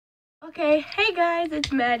Okay, hey guys,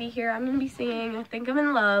 it's Maddie here. I'm going to be singing I Think I'm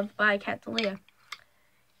in Love by Catalia.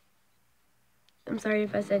 I'm sorry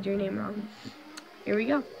if I said your name wrong. Here we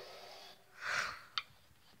go.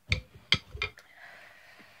 So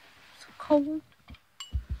cold.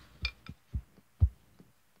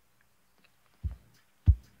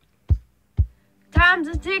 Time's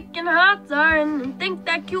a ticking, hearts are in, and think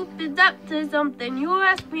that Cupid's up to something. You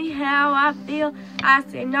ask me how I feel, I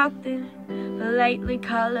say nothing. But lately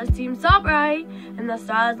colors seem so bright, and the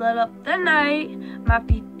stars light up the night. My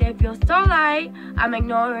feet, they feel so light. I'm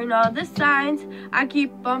ignoring all the signs. I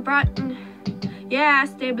keep on fronting, yeah, I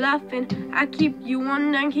stay bluffing. I keep you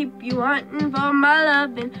wondering, keep you hunting for my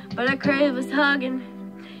loving. But I crave us hugging,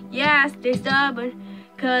 yeah, I stay stubborn.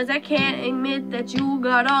 'Cause I can't admit that you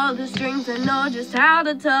got all the strings and know just how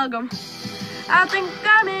to tug them. I think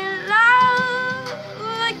I'm in love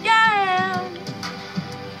again.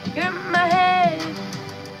 You're in my head.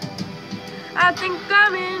 I think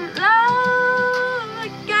I'm in love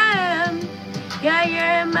again. Yeah,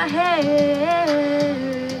 you're in my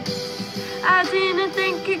head. I didn't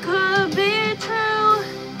think it could be true,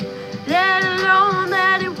 let alone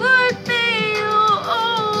that it would be you.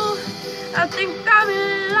 I think I'm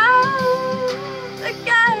in love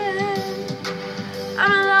again.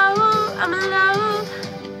 I'm in love, I'm in love.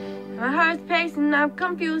 My heart's pacing, I'm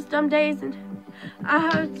confused, I'm dazing. I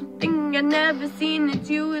heard something I'd never seen, it's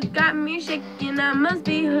you, it got me shaking. I must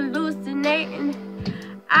be hallucinating.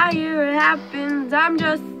 I hear it happens, I'm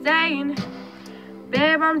just saying.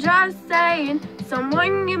 Babe, I'm just saying.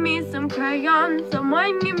 Someone give me some crayon,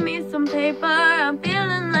 someone give me some paper. I'm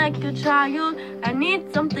feeling like a child, I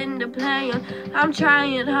need something to play on. I'm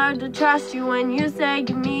trying hard to trust you when you say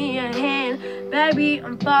give me a hand. Baby,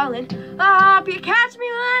 I'm falling, I hope you catch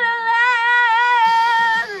me when I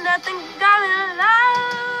land. I think I'm in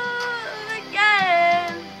love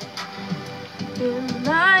again. In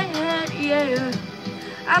my head, yeah.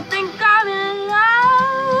 I think I'm in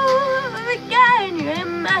love again. You're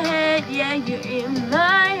in my head, yeah, you're in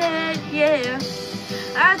my head, yeah.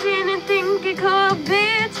 I didn't think it could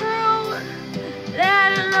be true,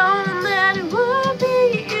 let alone that it would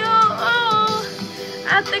be you.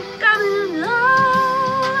 I think I'm in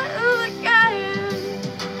love again.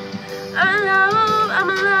 I'm in love, I'm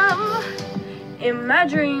in love. In my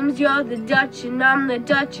dreams, you're the Dutch and I'm the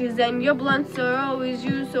Duchess, and your blunts are always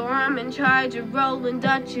you, so I'm in charge of rolling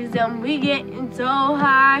Dutches. And we getting so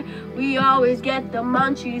high, we always get the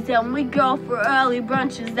munchies, and we go for early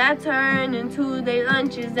brunches that turn into their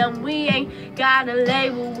lunches. And we ain't got a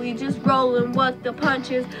label, we just rolling with the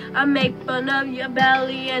punches. I make fun of your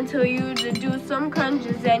belly and tell you to do some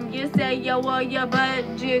crunches, and you say, yo, well, your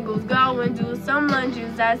butt jiggles, go and do some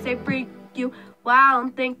lunges. I say, freak you, while I'm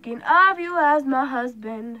thinking of you as my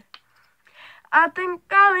husband. I think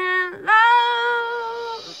I'm in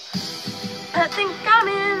love. I think I'm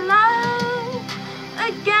in love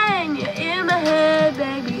again. You're in my head,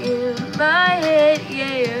 baby, in my head,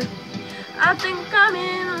 yeah. I think I'm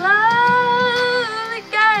in love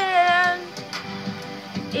again.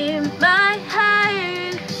 In my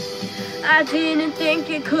head. I didn't think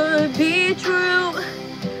it could be true,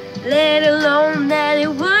 let alone that it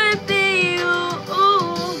would be.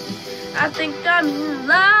 I think I'm in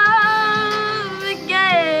love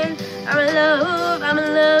again. I'm in love, I'm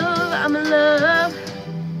in love, I'm in love.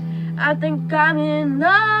 I think I'm in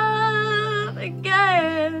love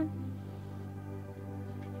again.